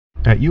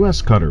At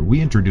USCutter, we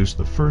introduced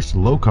the first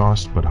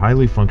low-cost but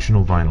highly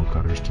functional vinyl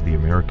cutters to the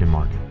American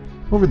market.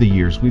 Over the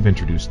years, we've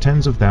introduced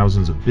tens of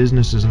thousands of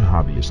businesses and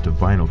hobbyists to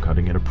vinyl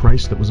cutting at a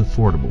price that was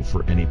affordable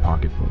for any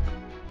pocketbook.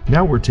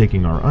 Now we're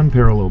taking our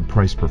unparalleled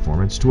price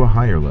performance to a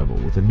higher level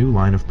with a new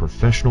line of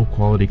professional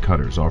quality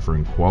cutters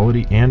offering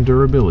quality and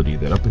durability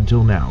that up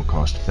until now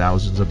cost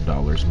thousands of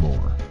dollars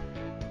more.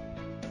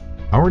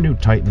 Our new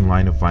Titan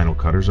line of vinyl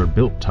cutters are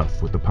built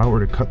tough with the power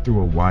to cut through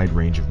a wide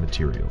range of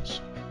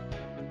materials.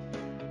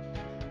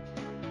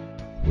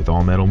 With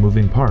all metal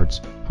moving parts,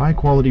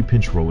 high-quality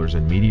pinch rollers,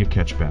 and media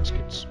catch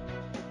baskets.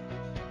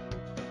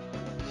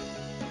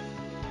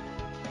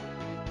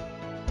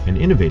 An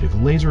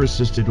innovative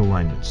laser-assisted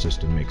alignment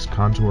system makes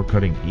contour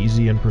cutting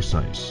easy and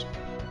precise.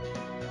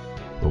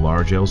 The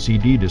large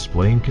LCD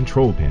display and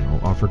control panel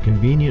offer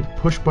convenient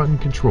push-button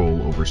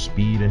control over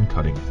speed and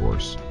cutting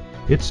force.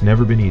 It's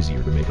never been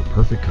easier to make a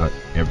perfect cut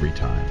every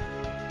time.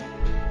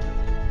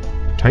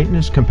 Titan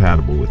is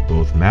compatible with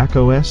both Mac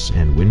OS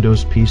and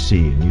Windows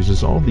PC and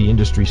uses all the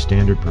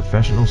industry-standard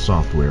professional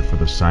software for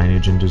the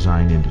signage and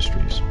design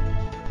industries.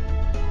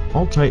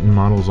 All Titan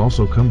models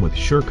also come with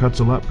Sure Cuts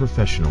A Lot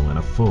Professional and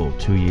a full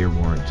 2-year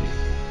warranty.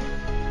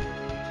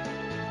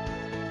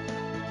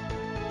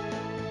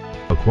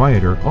 A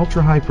quieter,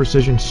 ultra-high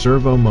precision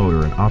servo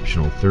motor and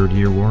optional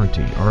 3rd-year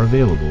warranty are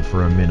available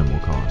for a minimal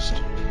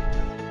cost.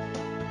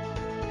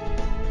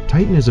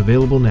 Titan is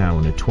available now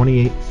in a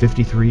 28,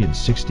 53, and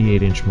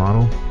 68-inch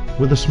model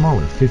with a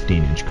smaller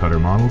 15-inch cutter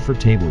model for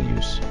table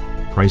use.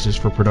 Prices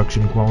for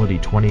production quality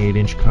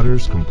 28-inch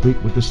cutters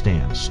complete with the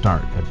stand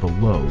start at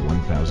below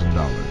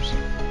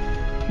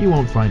 $1,000. You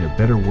won't find a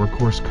better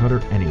workhorse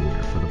cutter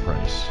anywhere for the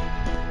price.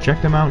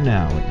 Check them out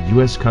now at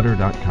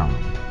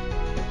USCutter.com.